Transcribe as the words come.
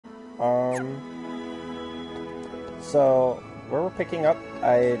So where we're picking up,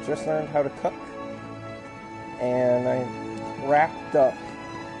 I just learned how to cook, and I wrapped up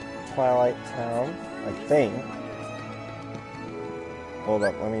Twilight Town, I think. Hold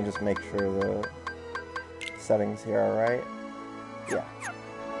up, let me just make sure the settings here are right. Yeah.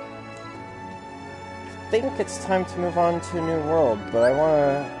 I think it's time to move on to New World, but I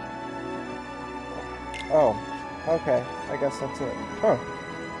wanna... Oh, okay, I guess that's it. Huh.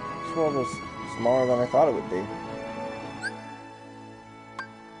 This world is smaller than I thought it would be.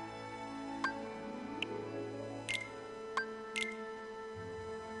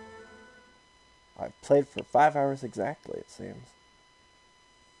 I've played for 5 hours exactly, it seems.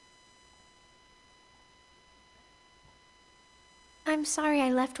 I'm sorry I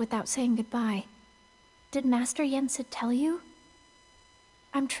left without saying goodbye. Did Master Yensid tell you?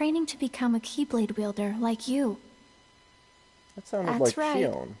 I'm training to become a Keyblade wielder like you. That sounded That's like right.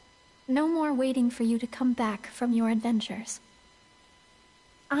 Shion. No more waiting for you to come back from your adventures.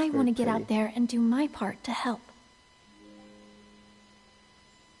 I want to get out there and do my part to help.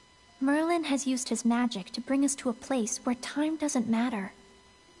 Merlin has used his magic to bring us to a place where time doesn't matter.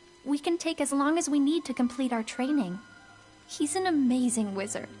 We can take as long as we need to complete our training. He's an amazing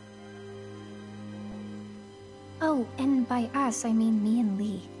wizard. Oh, and by us, I mean me and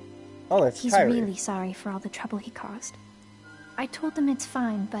Lee. Oh, that's He's Kyrie. really sorry for all the trouble he caused. I told him it's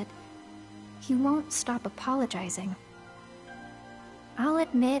fine, but he won't stop apologizing. I'll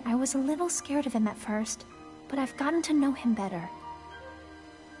admit I was a little scared of him at first, but I've gotten to know him better.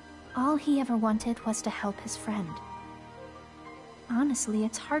 All he ever wanted was to help his friend. Honestly,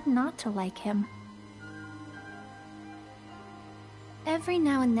 it's hard not to like him. Every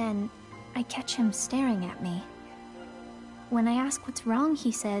now and then, I catch him staring at me. When I ask what's wrong,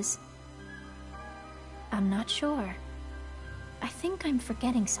 he says, "I'm not sure. I think I'm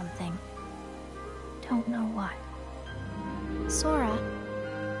forgetting something. Don't know what." Sora,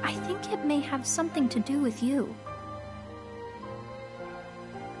 I think it may have something to do with you.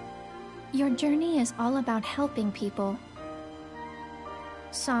 Your journey is all about helping people.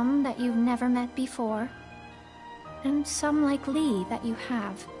 Some that you've never met before, and some like Lee that you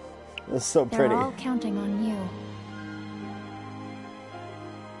have. That's so pretty. They're all counting on you.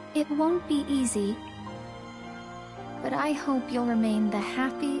 It won't be easy, but I hope you'll remain the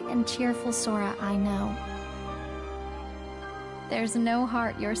happy and cheerful Sora I know. There's no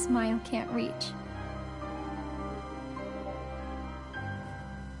heart your smile can't reach.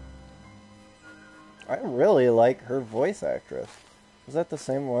 I really like her voice actress. Was that the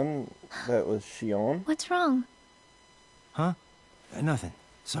same one that was Shion? What's wrong? Huh? Nothing.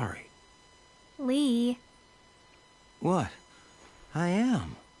 Sorry. Lee. What? I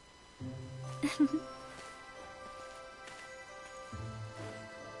am.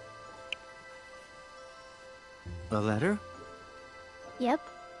 A letter? Yep.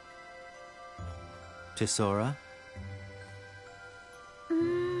 To Sora?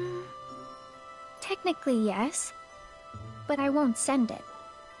 Technically, yes. But I won't send it.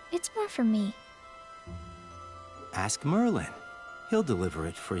 It's more for me. Ask Merlin. He'll deliver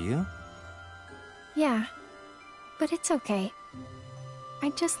it for you. Yeah. But it's okay. I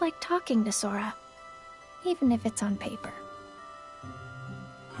just like talking to Sora. Even if it's on paper.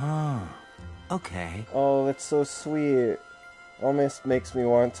 Huh. Okay. Oh, that's so sweet. Almost makes me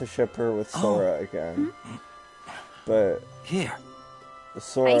want to ship her with Sora again. But Here.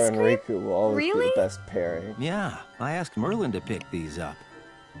 Sora Ice and cream? Riku will always be Really? the best pairing. Yeah, I asked Merlin to pick these up.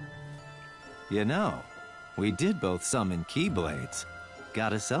 You know, we did both summon Keyblades.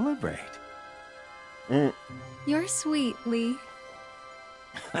 Gotta celebrate. You're sweet, Lee.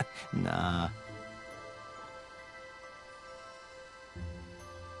 Nah.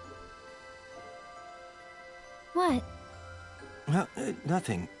 What? Well,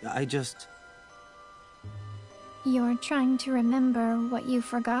 nothing. I just... You're trying to remember what you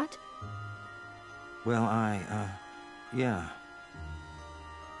forgot? Well, yeah.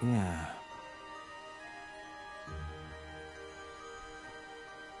 Yeah.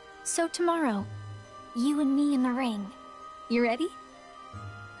 So tomorrow, you and me in the ring. You ready?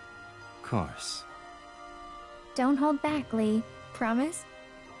 Of course. Don't hold back, Lee. Promise?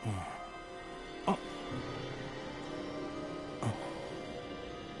 Oh.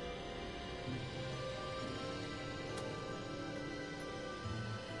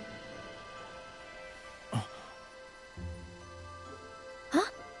 Huh?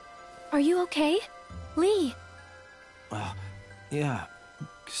 Are you okay? Lee! Yeah.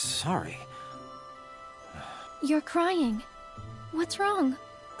 Sorry. You're crying. What's wrong?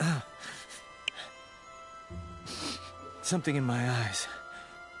 Something in my eyes.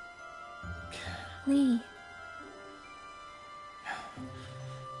 Lee.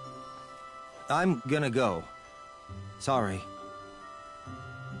 I'm gonna go. Sorry.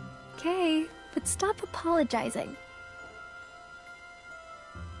 Okay, but stop apologizing.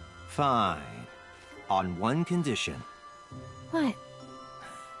 Fine. On one condition. What?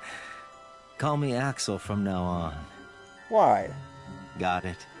 Call me Axel from now on. Why? Got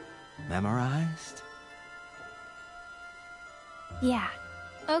it? Memorized? Yeah.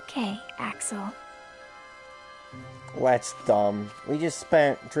 Okay, Axel. Well, that's dumb. We just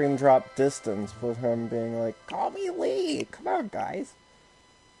spent Dream Drop Distance with him being like, call me Lee! Come on, guys.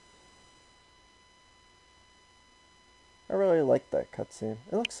 I really like that cutscene.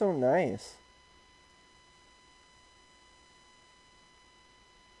 It looks so nice.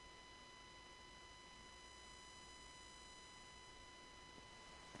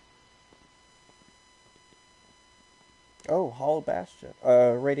 Oh, Hollow Bastion.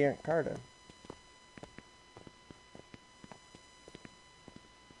 Radiant Garden.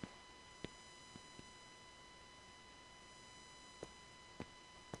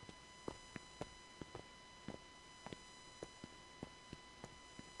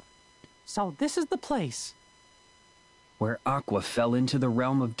 So this is the place. Where Aqua fell into the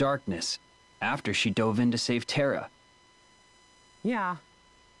realm of darkness after she dove in to save Terra. Yeah.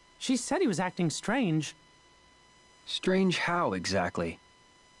 She said he was acting strange. Strange how, exactly?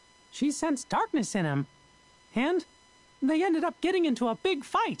 She sensed darkness in him. And they ended up getting into a big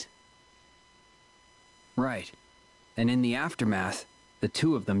fight. Right. And in the aftermath, the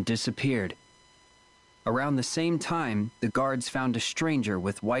two of them disappeared. Around the same time, the guards found a stranger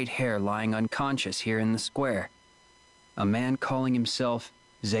with white hair lying unconscious here in the square. A man calling himself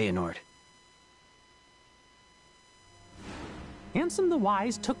Xehanort. Ansem the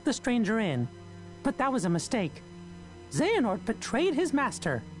Wise took the stranger in, but that was a mistake. Xehanort betrayed his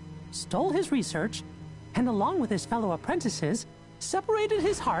master, stole his research, and along with his fellow apprentices, separated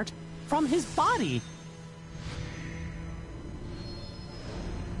his heart from his body.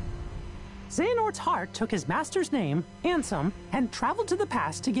 Xehanort's heart took his master's name, Ansem, and traveled to the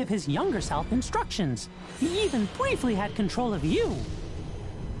past to give his younger self instructions. He even briefly had control of you.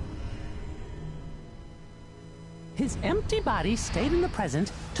 His empty body stayed in the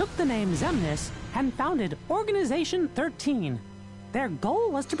present, took the name Xemnas, and founded Organization 13. Their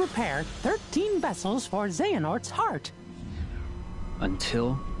goal was to prepare 13 vessels for Xehanort's heart.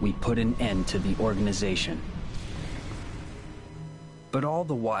 Until we put an end to the organization. But all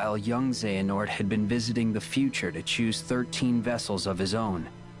the while, young Xehanort had been visiting the future to choose 13 vessels of his own.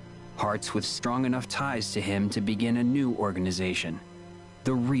 Hearts with strong enough ties to him to begin a new organization.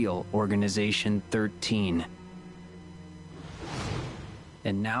 The real Organization 13.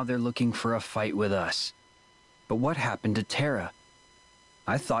 And now they're looking for a fight with us. But what happened to Terra?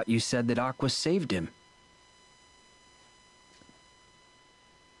 I thought you said that Aqua saved him.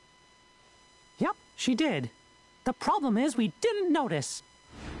 Yep, she did. The problem is we didn't notice.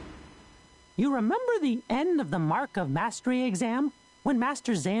 You remember the end of the Mark of Mastery exam, when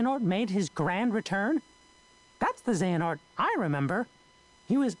Master Xehanort made his grand return? That's the Xehanort I remember.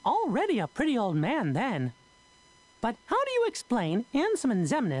 He was already a pretty old man then. But how do you explain Ansem and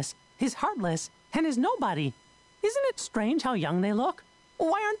Xemnas, his Heartless, and his Nobody? Isn't it strange how young they look?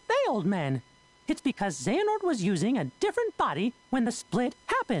 Why aren't they old men? It's because Xehanort was using a different body when the split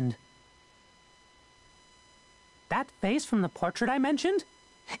happened. That face from the portrait I mentioned?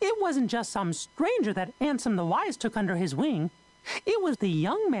 It wasn't just some stranger that Ansem the Wise took under his wing. It was the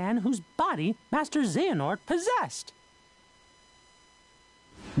young man whose body Master Xehanort possessed.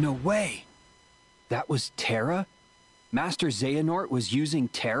 No way! That was Terra? Master Xehanort was using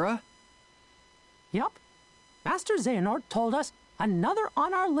Terra? Yup. Master Xehanort told us another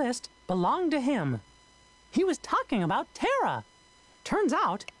on our list belonged to him. He was talking about Terra. Turns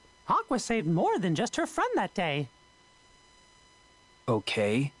out, Aqua saved more than just her friend that day.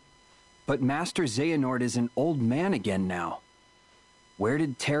 Okay. But Master Xehanort is an old man again now. Where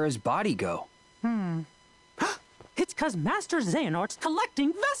did Terra's body go? It's 'cause Master Xehanort's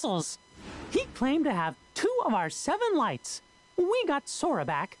collecting vessels. He claimed to have 2 of our 7 lights. We got Sora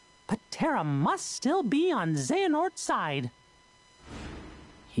back, but Terra must still be on Xehanort's side.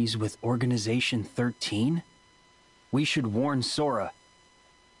 He's with Organization 13? We should warn Sora.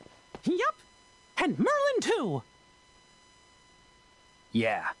 Yup, and Merlin too.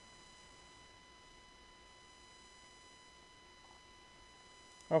 Yeah.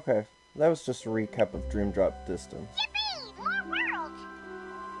 Okay, that was just a recap of Dream Drop Distance. Yippee! More worlds!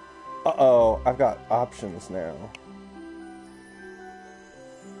 Uh-oh, I've got options now.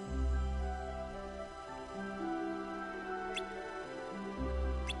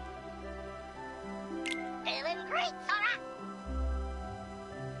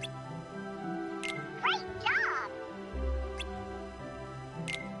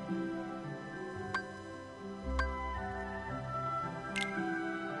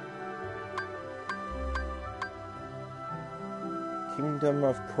 Kingdom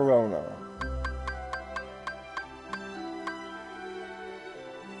of Corona.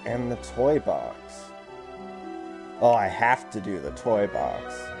 And the toy box. Oh, I have to do the toy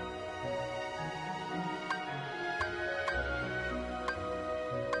box.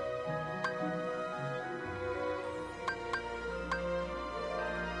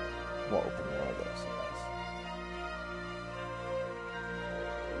 We'll open one of those, I guess.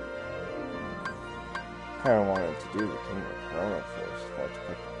 Kind of wanted to do the Kingdom of Corona first, if I had to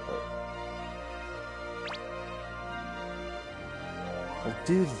pick one. We'll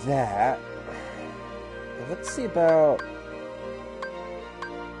do that. Let's see about...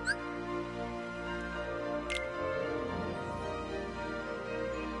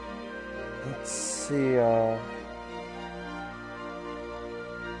 Let's see,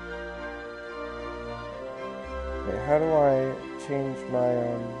 Wait, how do I change my,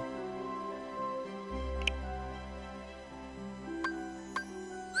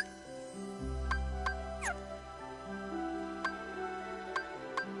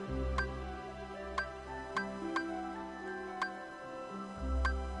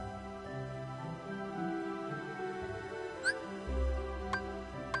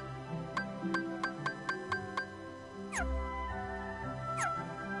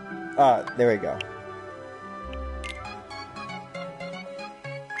 there we go.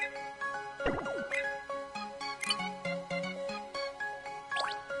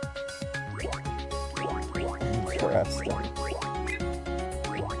 Interesting.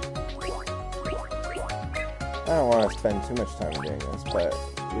 I don't want to spend too much time doing this, but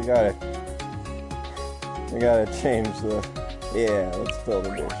we gotta change the... Yeah, let's build a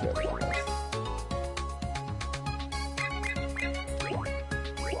new ship on this.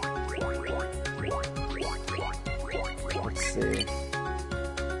 Let's see.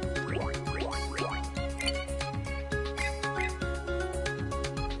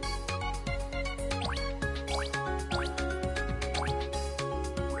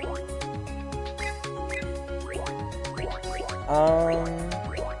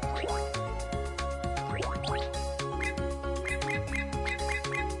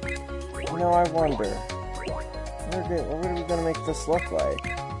 I wonder. What are we gonna make this look like?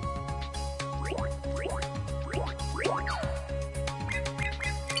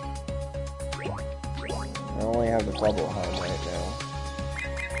 I only have the bubble helm right now.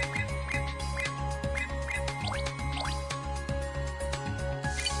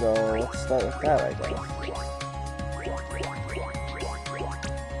 So let's start with that, I guess.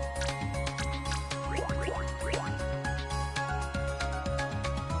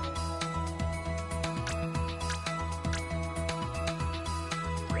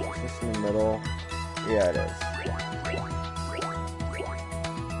 In the middle. Yeah, it is.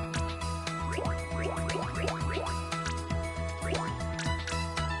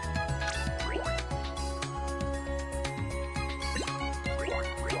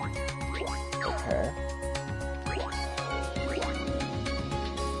 Okay.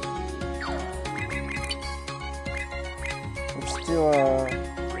 Let's do a...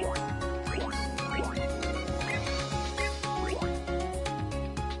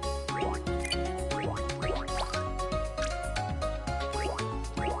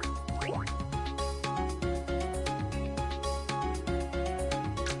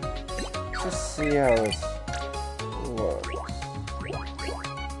 Just see how this looks.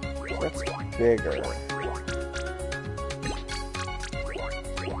 That's bigger.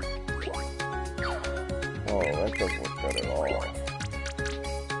 Oh, that doesn't look good at all.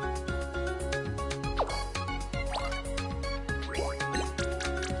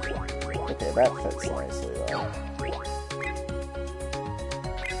 Okay, that fits nicely though.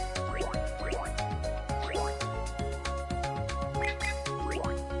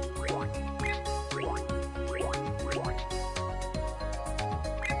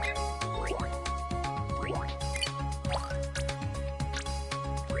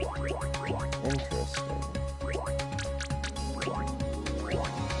 Interesting.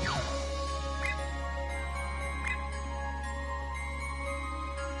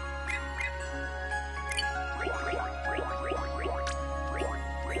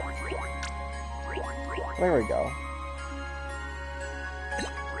 There we go.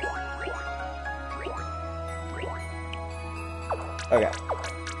 Okay.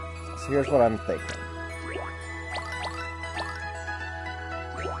 So here's what I'm thinking.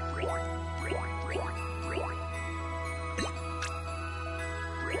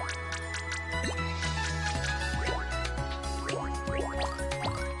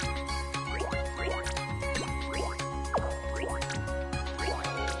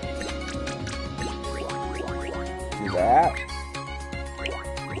 Do that.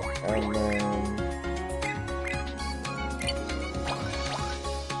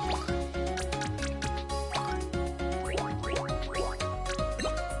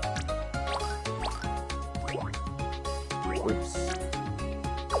 Oops.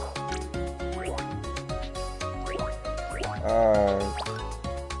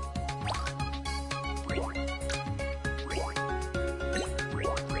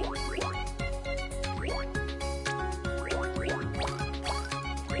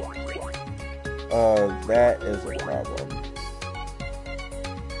 That is a problem.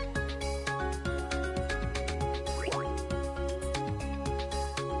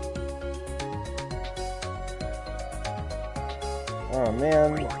 Oh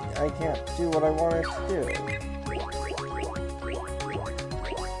man, I can't do what I wanted to do.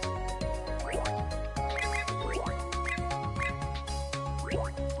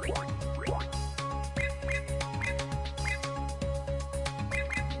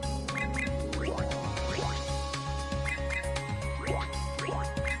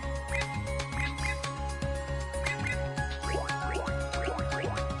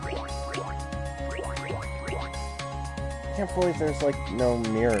 I can't believe there's like no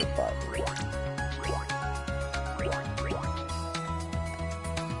mirror button.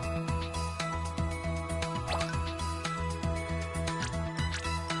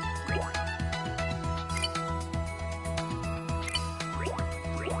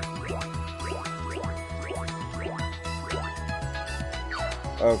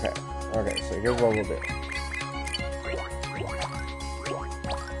 Okay, so here's what we'll do.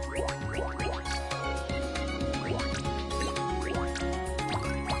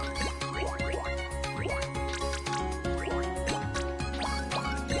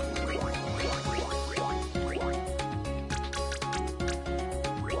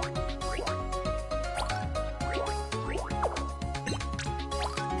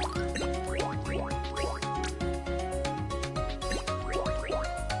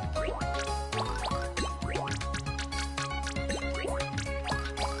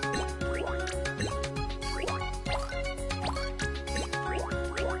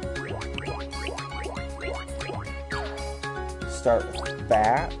 Start with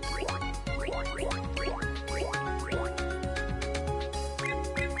that.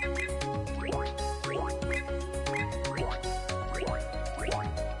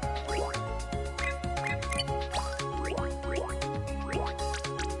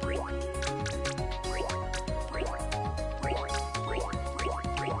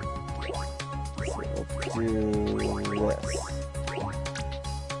 So we'll do this. There.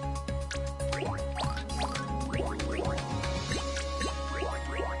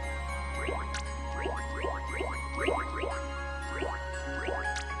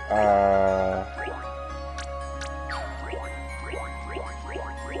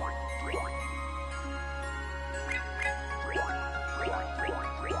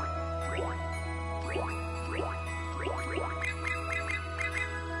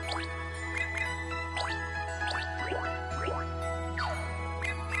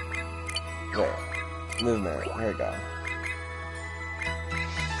 Movement. Here we go.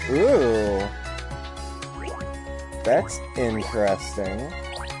 Ooh. That's interesting.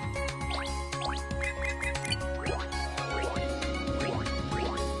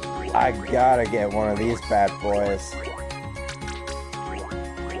 I gotta get one of these bad boys.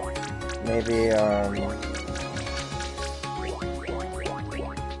 Maybe, oh,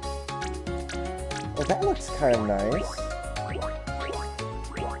 that looks kind of nice.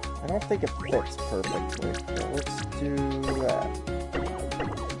 I don't think it fits perfectly, but let's do that.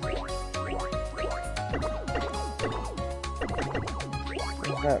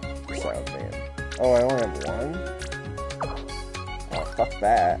 What's that sound mean? Oh, I only have one? Oh, fuck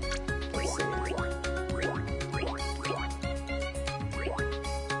that. Let's see.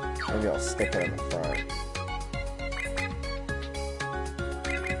 Maybe I'll stick it in the front.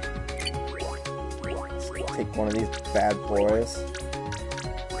 Let's take one of these bad boys.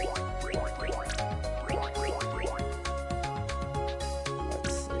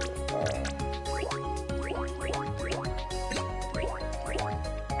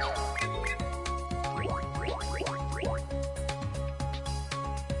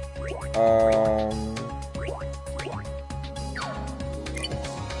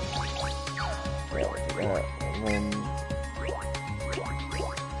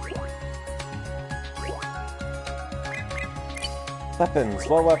 Weapons.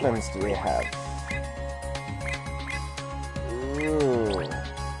 What weapons do we have? Ooh.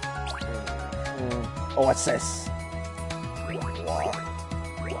 Oh, what's this? Wow.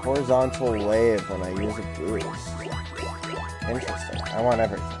 Horizontal wave when I use a boost. Interesting. I want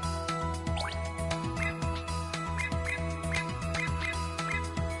everything.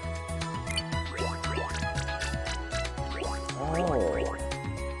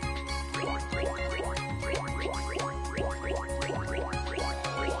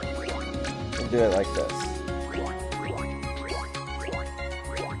 do it like this.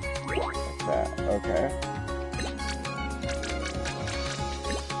 Like that. Okay.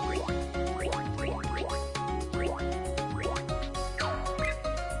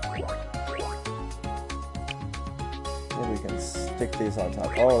 Maybe we can stick these on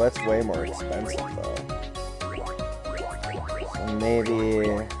top. Oh, that's way more expensive though. So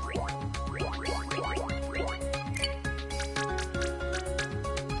maybe...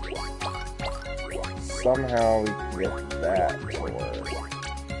 somehow we can get that to work.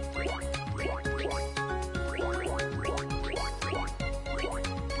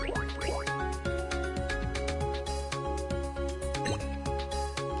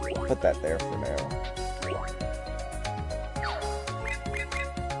 Put that there for now.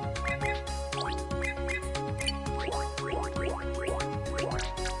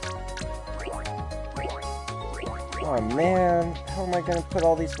 Oh man, how am I gonna put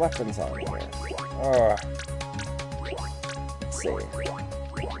all these weapons on here? Let's see.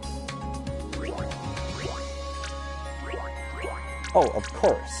 Oh, of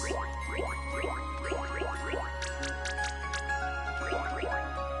course.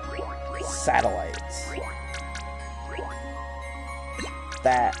 Satellites.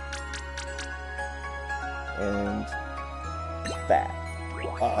 That. And that.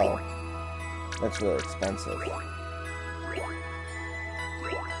 Uh-oh. That's really expensive.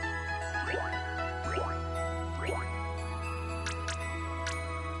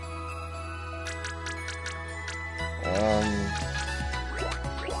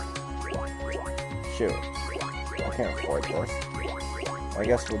 Shoot. I can't afford this. I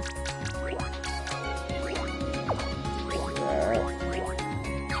guess we'll...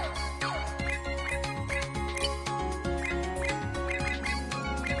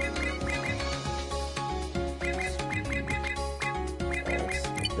 That's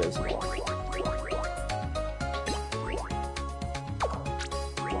abysmal.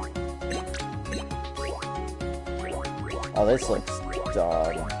 Oh, this looks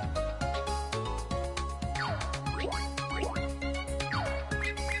dog.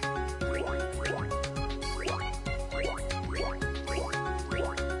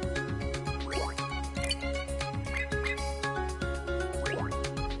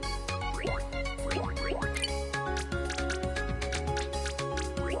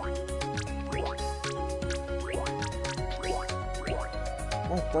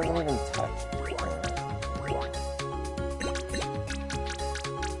 It doesn't even touch.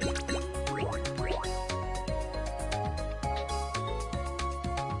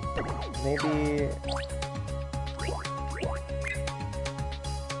 Maybe...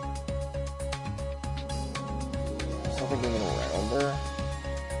 something even rounder?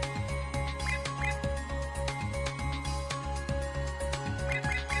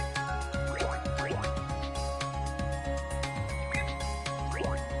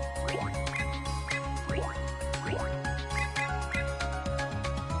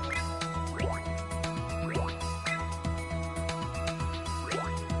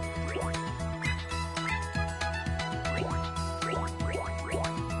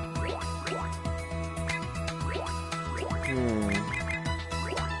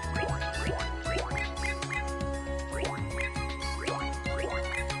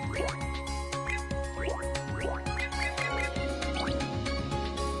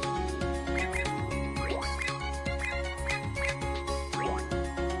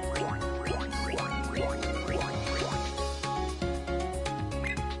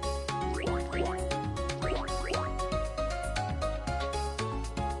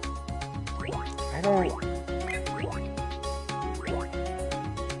 I don't...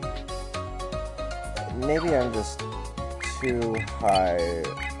 Maybe I'm just too high.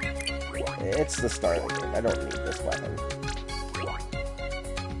 It's the start of the game. I don't need this weapon.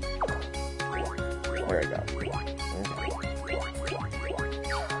 There we go. Okay.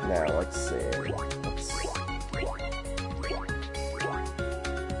 Now, let's see.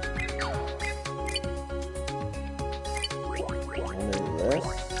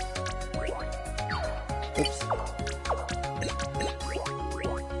 This. Oops.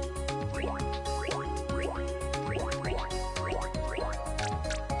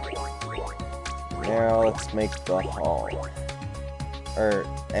 Now let's make the hull. Or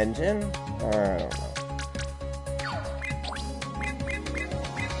engine? I don't know.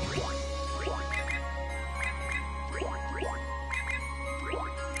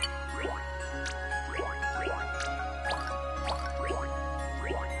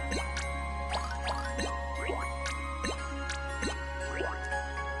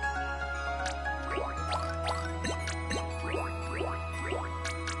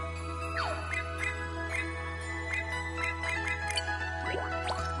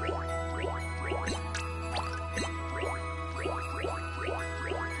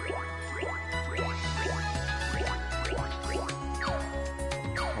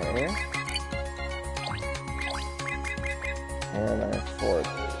 Okay. And I afford.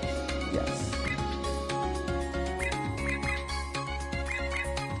 Yes.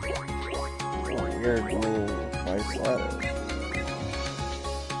 Weird little nice letters.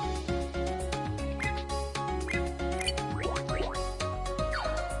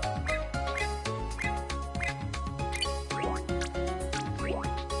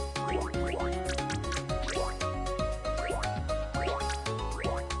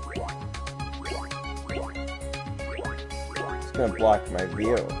 It's gonna block my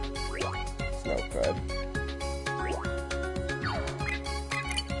view. It's no good.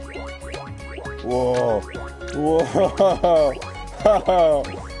 Whoa! Whoa!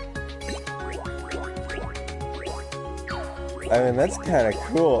 I mean, that's kind of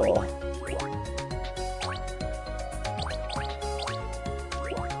cool.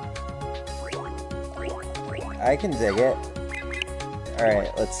 I can dig it.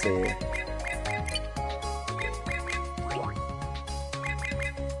 Alright, let's see.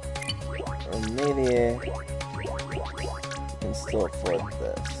 Or maybe I can still afford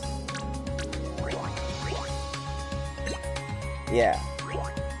this. Yeah.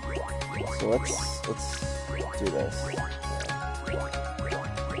 So let's do this.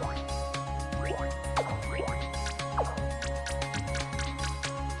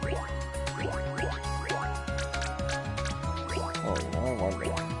 Oh, now I wonder.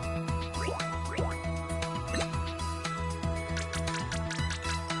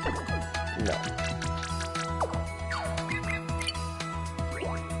 No.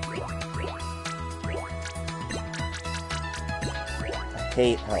 I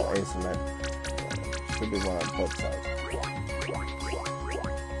hate how asymmetric should be one on both sides.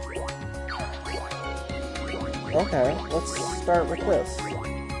 Okay, let's start with this.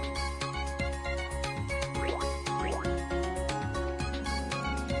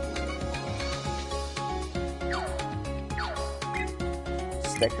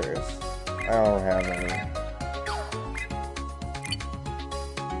 Stickers. I don't have any.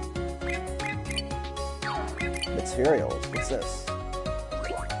 Materials. What's this?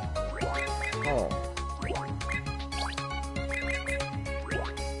 Huh.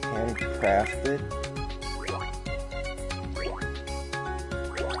 Handcrafted.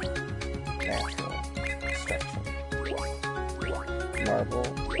 Natural. Construction. Marble.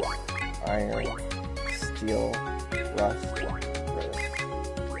 Iron. Steel. Rust.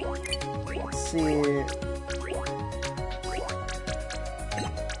 Let's see.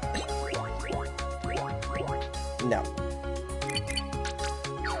 No.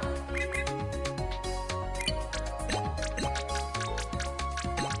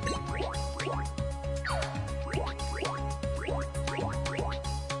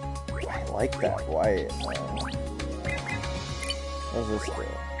 I like that white. What does this do?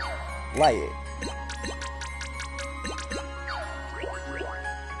 Light.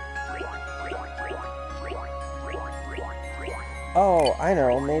 Oh, I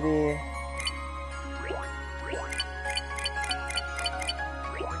know, maybe...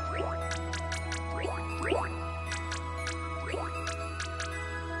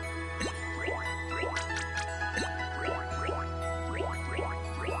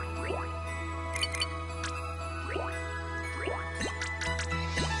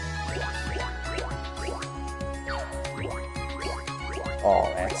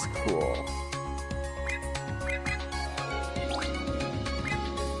 Oh, that's cool.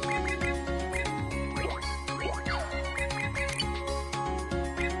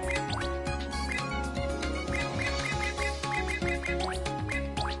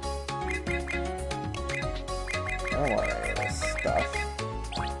 I don't want any of this stuff.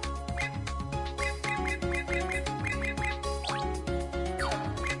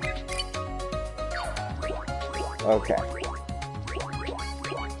 Okay.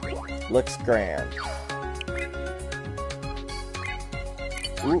 Looks grand.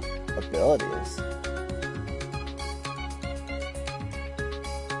 Ooh, abilities.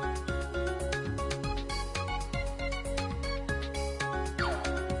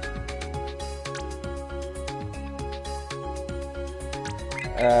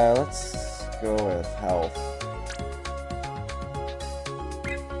 Let's go with health.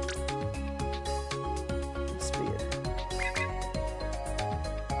 And speed.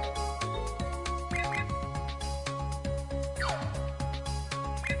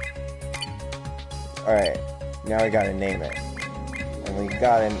 Alright, now we gotta name it. And we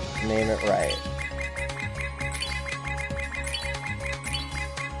gotta name it right.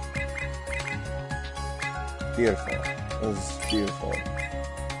 Beautiful. It was beautiful.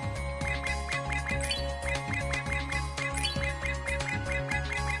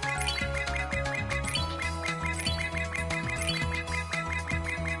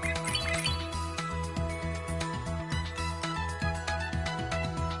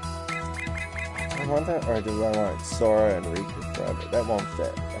 I want that, or do I want Sora and Riku forever? That won't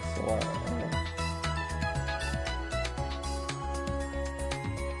fit. That's the one.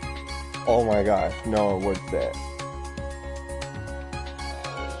 Oh my gosh, no, it would fit.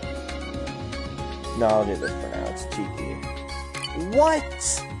 No, I'll do this for now. It's cheeky.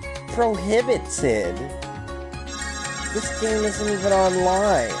 What? Prohibited? This game isn't even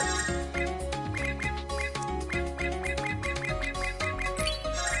online.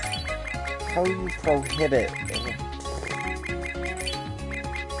 How do you prohibit?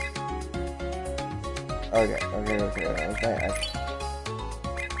 Okay.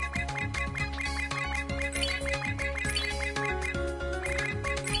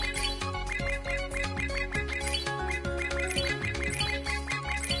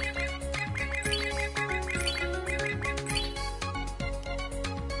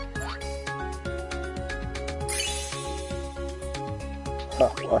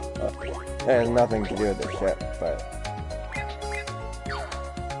 It has nothing to do with the ship, but...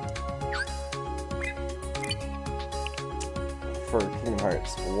 For Kingdom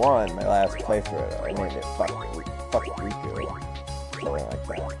Hearts 1, my last playthrough, I named it Fuck Riku. Something like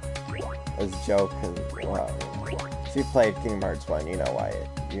that. As a joke, because, well, if you played Kingdom Hearts 1, you know why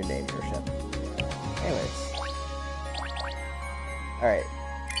you named your ship. Anyways. Alright.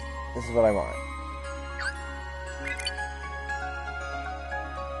 This is what I want.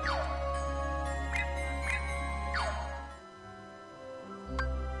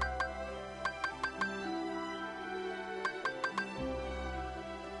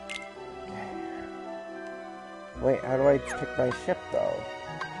 Wait, how do I pick my ship, though?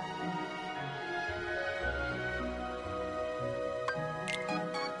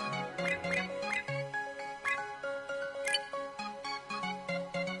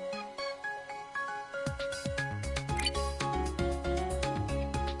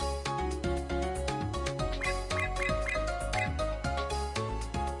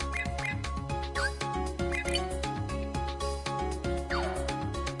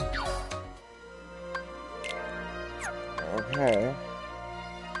 Okay.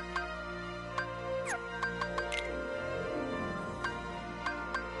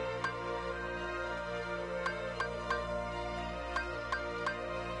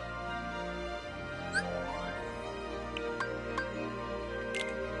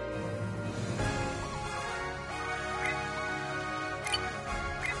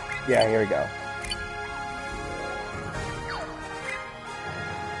 Yeah, here we go.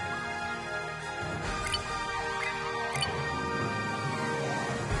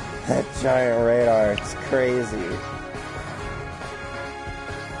 That giant radar, it's crazy.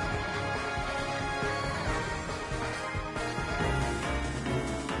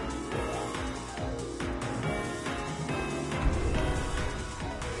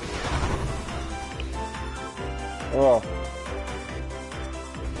 Oh.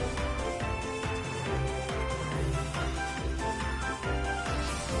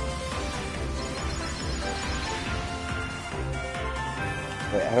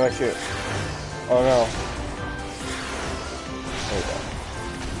 Wait, how do I shoot? Oh no.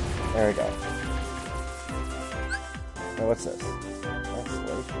 There we go. Now what's this?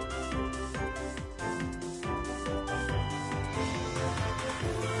 Constellation.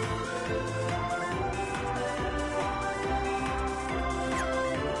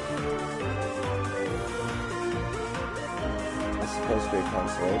 It's supposed to be a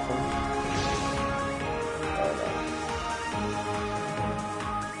constellation.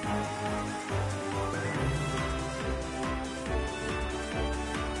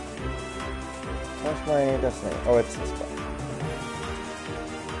 Where's my destiny? Oh, it's this way.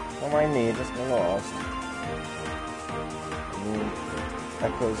 Don't mind me, just get lost.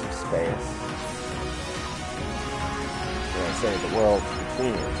 Echoes of space. When I say the world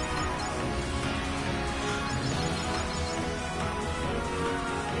between you.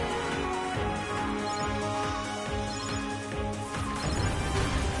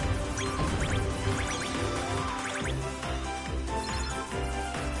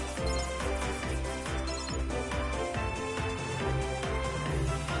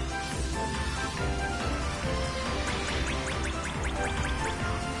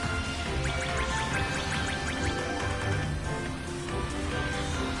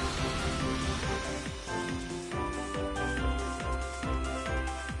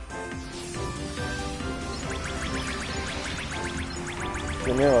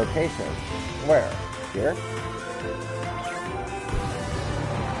 The new location. Where? Here?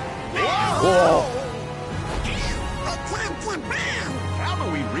 Whoa! How do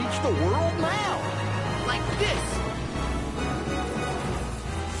we reach the world now? Like this.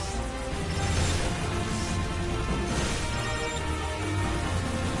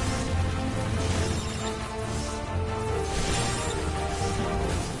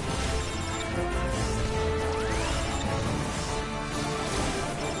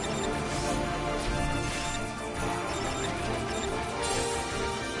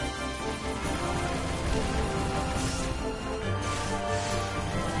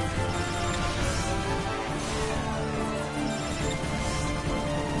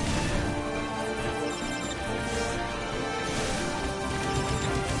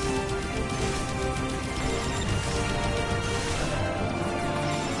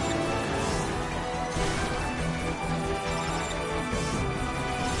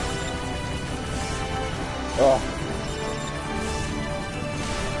 Ugh.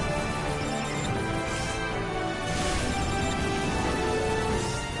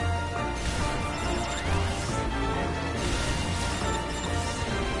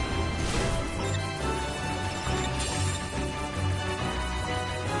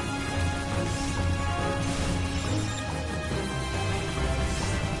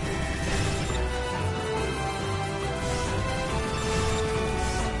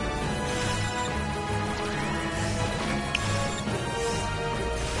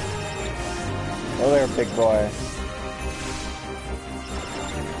 Oh, there, big boy.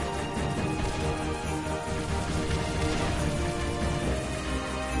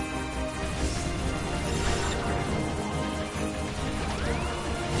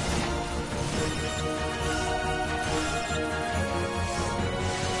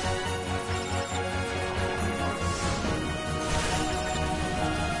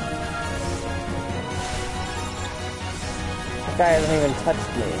 That guy hasn't even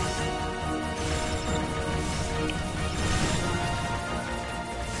touched me.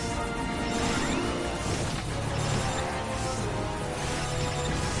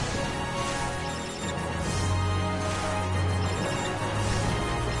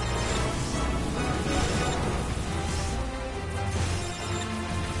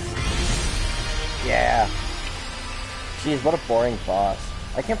 Yeah. Jeez, what a boring boss.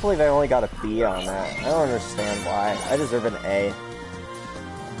 I can't believe I only got a B on that. I don't understand why. I deserve an A.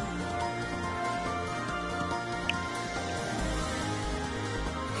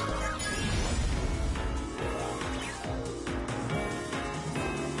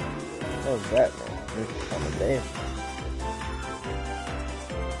 What was that, man? Accommodation.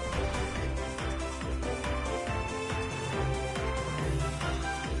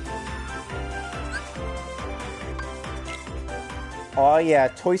 Oh yeah,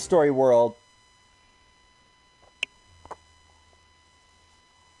 Toy Story World.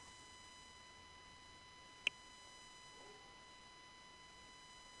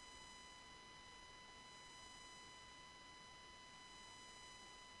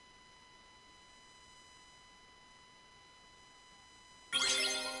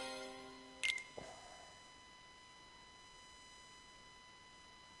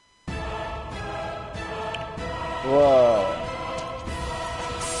 Whoa.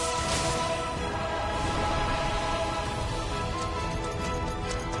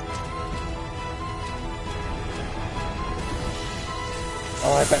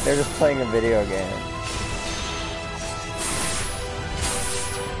 Oh, I bet they're just playing a video game.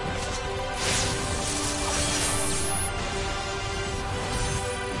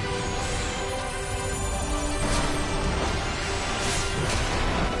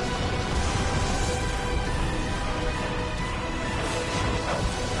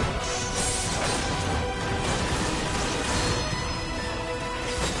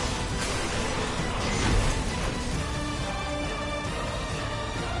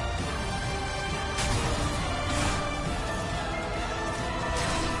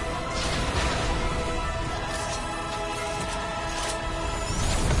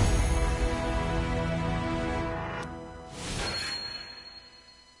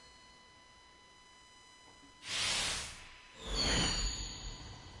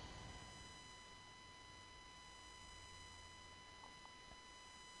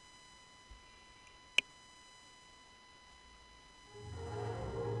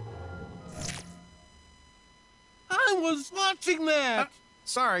 I was watching that!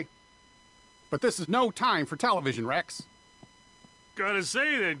 Sorry. But this is no time for television, Rex. Gotta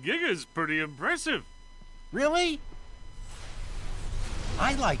say, that Giga's pretty impressive. Really?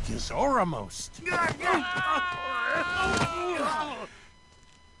 I like his aura most.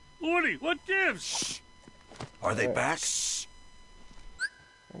 Woody, what gives? Are they back?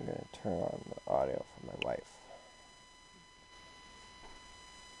 I'm gonna turn on the audio for my wife.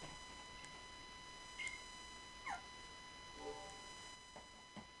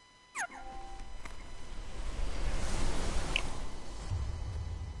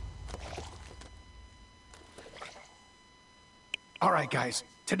 All right, guys.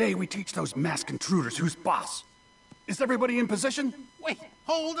 Today we teach those masked intruders who's boss. Is everybody in position? Wait,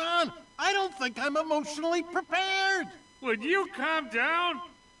 hold on. I don't think I'm emotionally prepared. Would you calm down?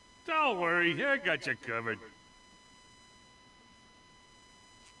 Don't worry, I got you covered.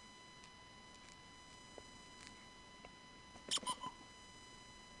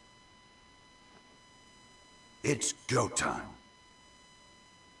 It's go time.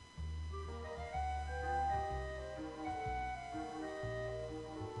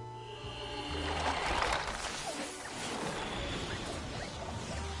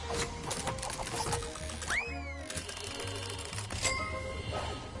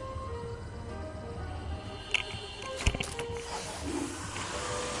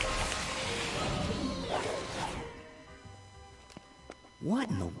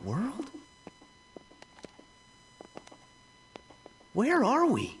 world? Where are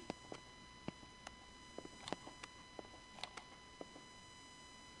we?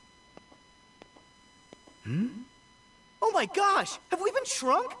 Oh my gosh! Have we been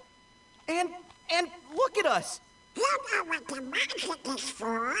shrunk? And look at us! You know what the magic is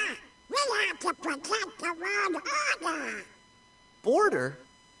for? We have to protect the world order. Border?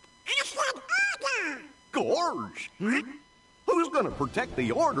 I said order. Gorge! Who's gonna protect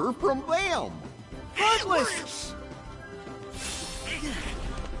the order from them? Heartless!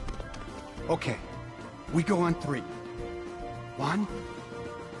 Okay, we go on 3. 1,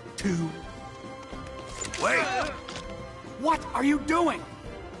 2... Wait! What are you doing?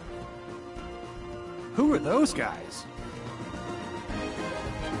 Who are those guys?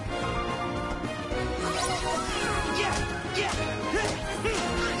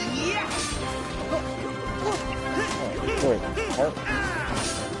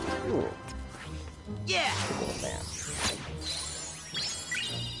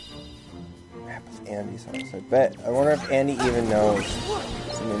 Map of Andy's house. I wonder if Andy even knows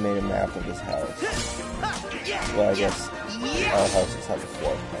somebody made a map of his house. Well, I guess all houses have a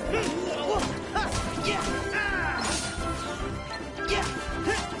floor plan.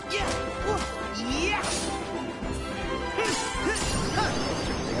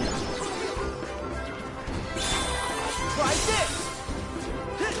 Try this!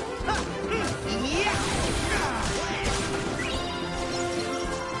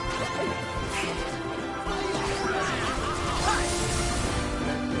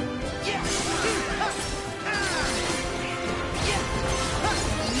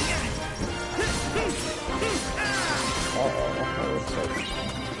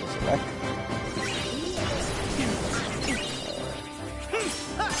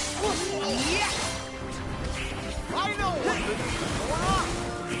 I know what is going on!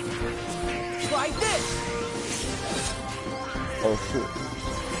 Try this! Oh shoot.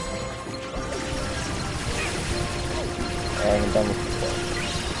 I haven't done this before.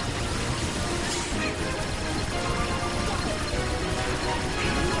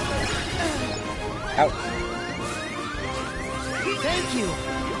 Ouch. Thank you!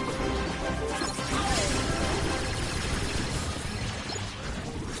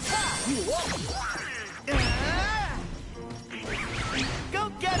 Go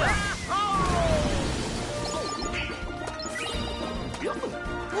get him!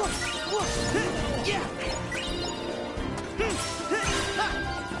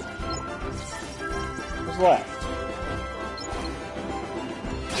 What's left?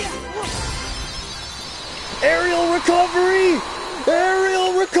 Aerial recovery!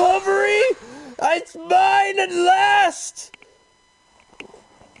 Aerial recovery! It's mine at last!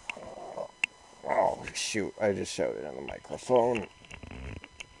 Oh, shoot. I just showed it on the microphone.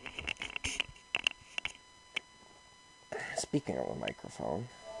 Speaking of the microphone,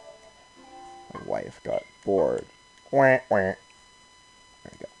 my wife got bored. Wah, wah. There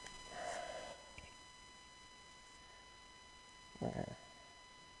we go. Okay.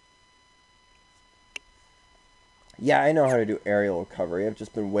 Yeah, I know how to do aerial recovery. I've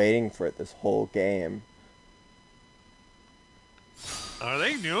just been waiting for it this whole game. Are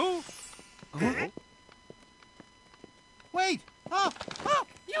they new? Huh? Wait! Oh,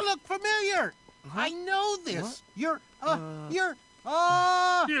 you look familiar! I know this! You're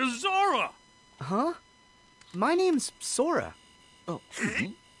Zora! Huh? My name's Sora. Oh.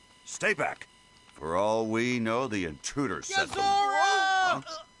 Stay back. For all we know, the intruder set them. Zora!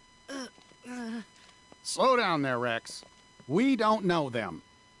 Slow down there, Rex. We don't know them.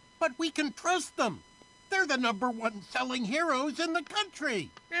 But we can trust them. They're the #1 selling heroes in the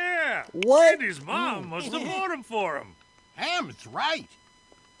country. Yeah. What? Andy's mom must have bought him for him. Ham's right.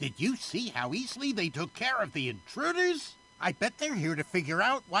 Did you see how easily they took care of the intruders? I bet they're here to figure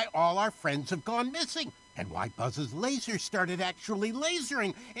out why all our friends have gone missing, and why Buzz's laser started actually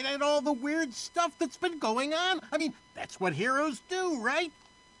lasering, and all the weird stuff that's been going on. I mean, that's what heroes do, right?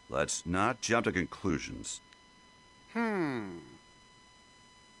 Let's not jump to conclusions. Gotta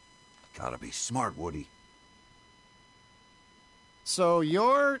be smart, Woody. So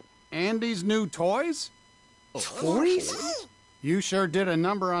you're Andy's new toys? Toys? You sure did a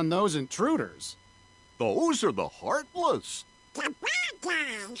number on those intruders. Those are the Heartless. The bad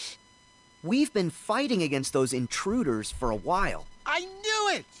guys. We've been fighting against those intruders for a while. I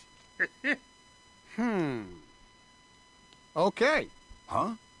knew it! Okay.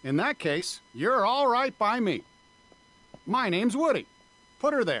 Huh? In that case, you're all right by me. My name's Woody.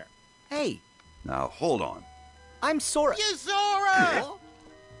 Put her there. Hey, Now, hold on. I'm Sora. Zora!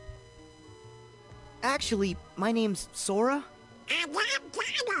 Actually, my name's Sora. And I'm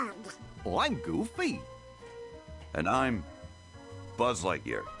Donald. Well, I'm Goofy. And I'm Buzz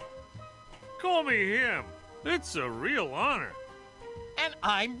Lightyear. Call me him. It's a real honor. And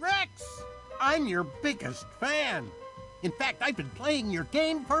I'm Rex. I'm your biggest fan. In fact, I've been playing your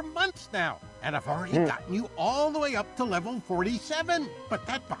game for months now, and I've already gotten you all the way up to level 47. But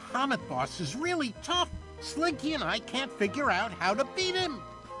that Bahamut boss is really tough. Slinky and I can't figure out how to beat him.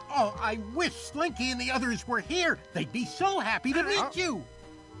 Oh, I wish Slinky and the others were here. They'd be so happy to meet you.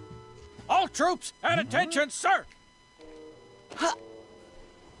 All troops at attention, sir!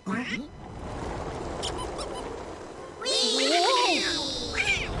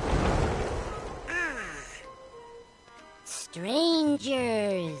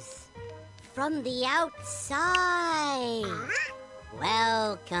 Strangers from the outside,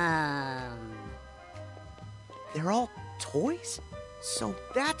 welcome. They're all toys? So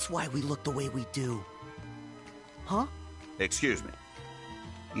that's why we look the way we do. Huh? Excuse me.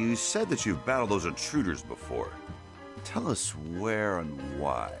 You said that you've battled those intruders before. Tell us where and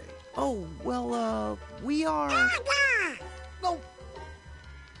why. Oh, well, we are... Oh.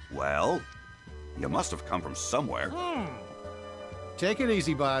 Well, you must have come from somewhere. Take it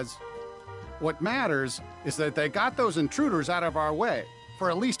easy, Buzz. What matters is that they got those intruders out of our way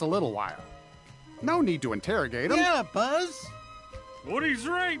for at least a little while. No need to interrogate them. Yeah, Buzz. Woody's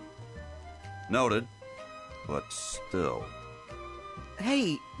right. Noted. But still.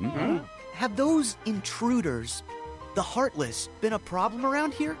 Hey, have those intruders, the Heartless, been a problem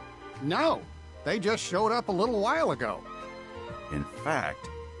around here? No, they just showed up a little while ago. In fact,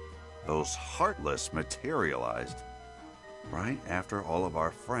 those Heartless materialized right after all of our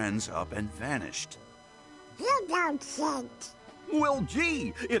friends up and vanished. You don't think. Well,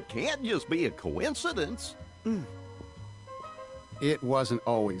 gee, it can't just be a coincidence. It wasn't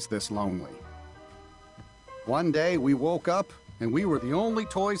always this lonely. One day we woke up and we were the only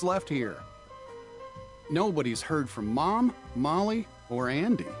toys left here. Nobody's heard from Mom, Molly, or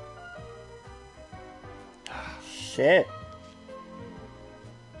Andy. Shit.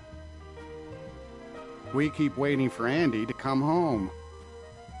 We keep waiting for Andy to come home.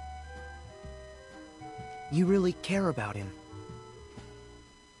 You really care about him.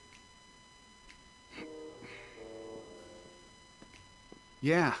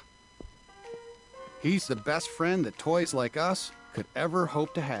 Yeah. He's the best friend that toys like us could ever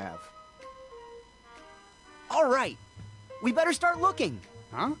hope to have. All right. We better start looking.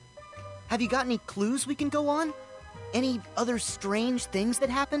 Huh? Have you got any clues we can go on? Any other strange things that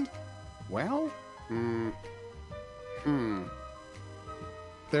happened? Well,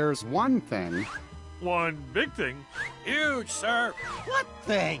 There's one thing. One big thing. Huge, sir. What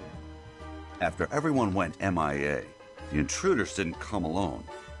thing? After everyone went MIA, the intruders didn't come alone.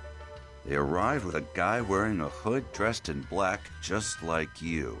 They arrived with a guy wearing a hood dressed in black, just like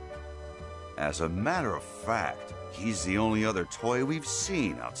you. As a matter of fact, he's the only other toy we've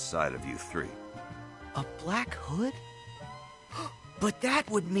seen outside of you three. A black hood? But that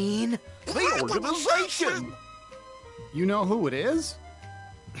would mean... The organization! You know who it is?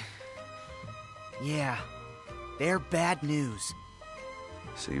 Yeah, they're bad news.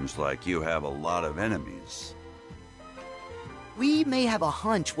 Seems like you have a lot of enemies. We may have a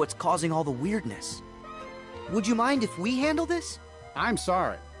hunch what's causing all the weirdness. Would you mind if we handle this? I'm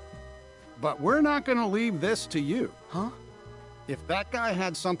sorry, but we're not going to leave this to you. Huh? If that guy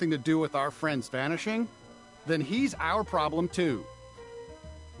had something to do with our friends vanishing, then he's our problem too.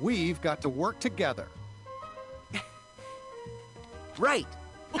 We've got to work together. Right.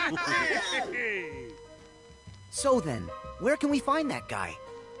 So then, where can we find that guy?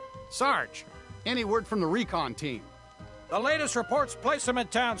 Sarge, any word from the recon team? The latest reports place him in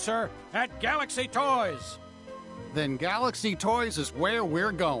town, sir, at Galaxy Toys. Then Galaxy Toys is where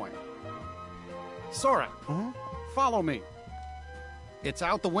we're going. Sora, follow me. It's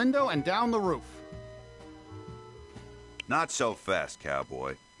out the window and down the roof. Not so fast,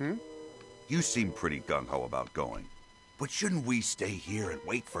 cowboy. You seem pretty gung-ho about going. But shouldn't we stay here and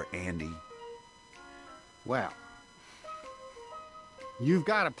wait for Andy? Well, you've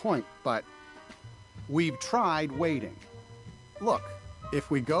got a point, but we've tried waiting. Look,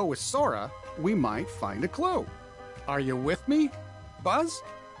 if we go with Sora, we might find a clue. Are you with me, Buzz?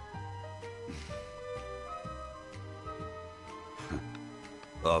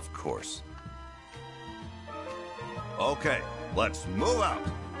 Of course. Okay, let's move out.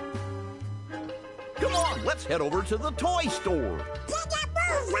 Come on, let's head over to the toy store.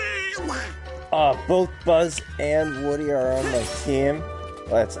 Both Buzz and Woody are on my team.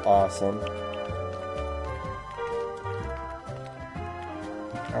 That's awesome.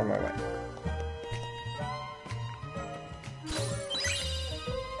 On my way.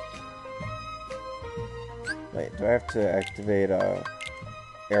 Wait, do I have to activate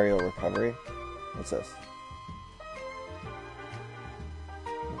aerial recovery? What's this?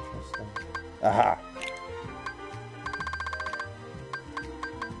 Interesting. Aha!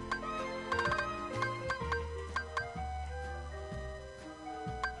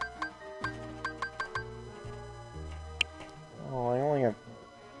 Oh, I only have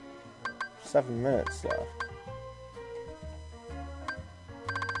 7 minutes left.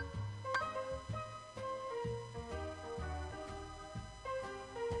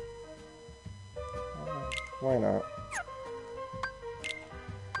 Why not?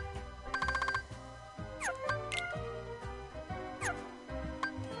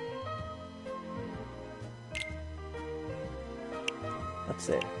 Let's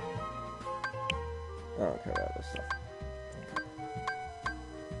see. I don't care about this stuff.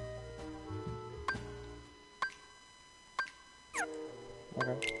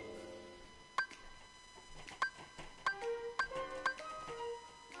 Okay.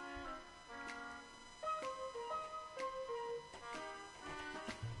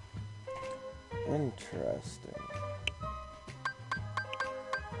 Interesting.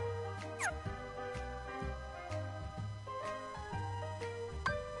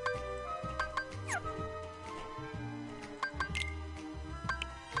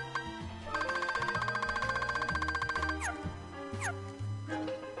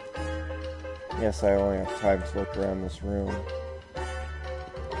 Yes, I only have time to look around this room.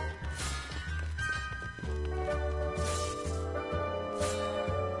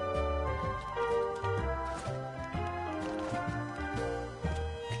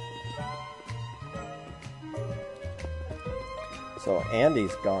 So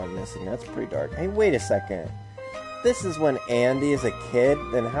Andy's gone missing. That's pretty dark. Hey, wait a second. This is when Andy is a kid?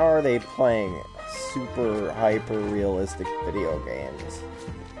 Then how are they playing super hyper realistic video games?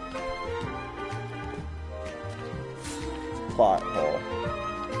 Plot hole.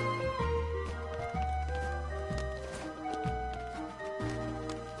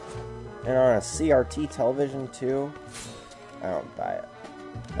 And on a CRT television too? I don't buy it.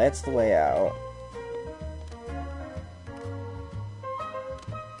 That's the way out.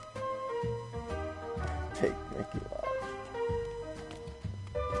 Big Mickey Lodge.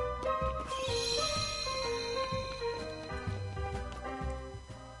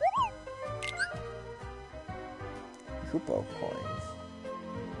 Koopo coins.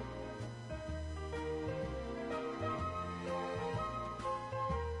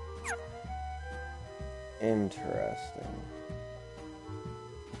 Interesting.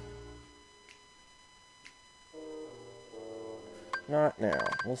 Not now.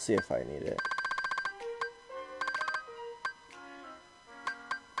 We'll see if I need it.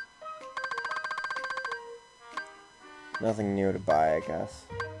 Nothing new to buy, I guess.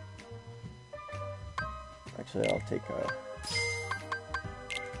 Actually, I'll take a...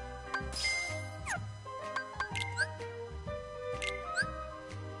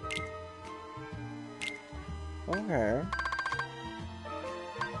 Okay.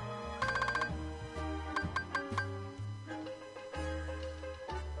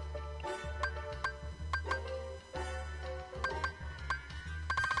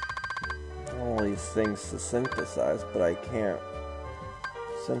 All these things to synthesize, but I can't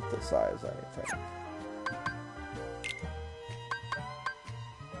synthesize anything.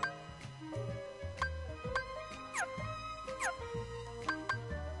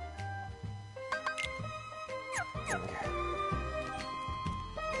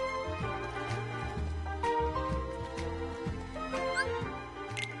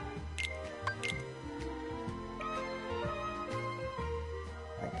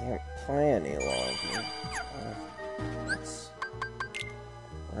 Play any longer. Let's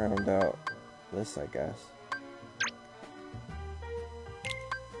round out this, I guess.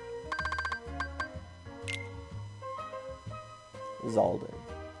 Zaldin.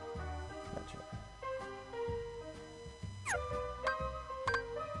 Gotcha.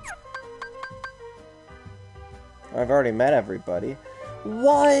 I've already met everybody.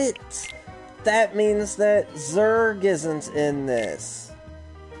 What? That means that Zurg isn't in this.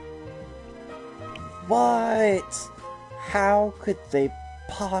 What? How could they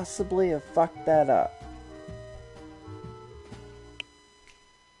possibly have fucked that up?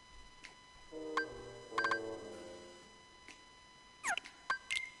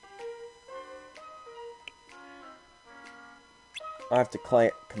 I'll have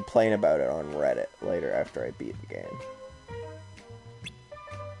to complain about it on Reddit later after I beat the game.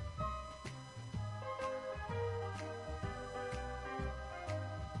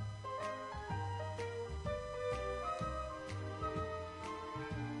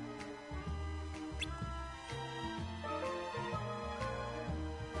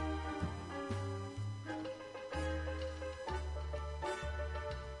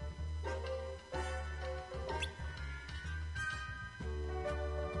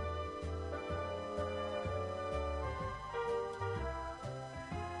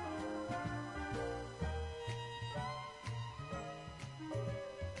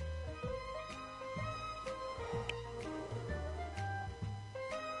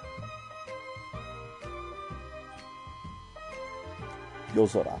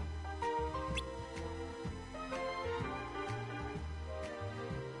 요소라.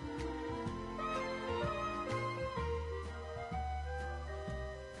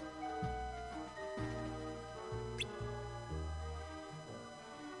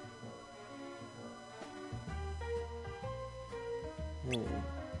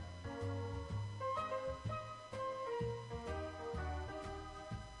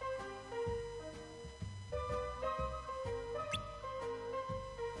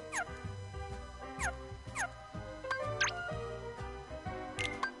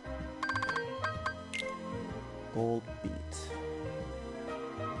 Gold beet.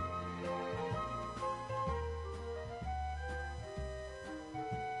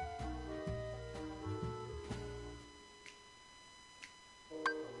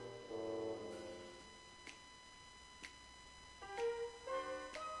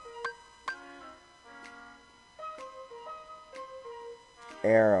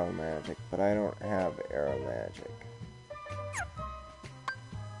 Arrow magic, but I don't have arrow magic.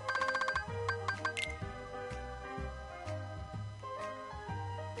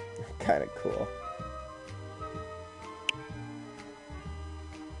 Kind of cool.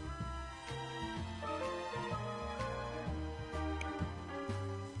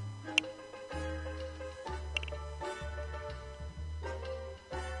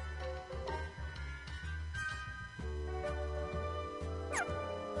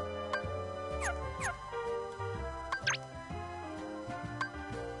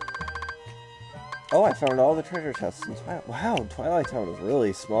 Oh, I found all the treasure chests in Twilight. Wow, Twilight Town is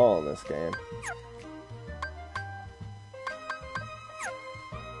really small in this game.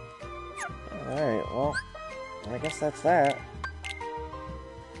 Alright, well, I guess that's that.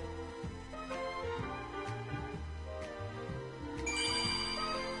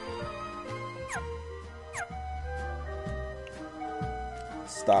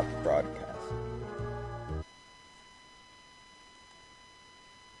 Stop broadcast.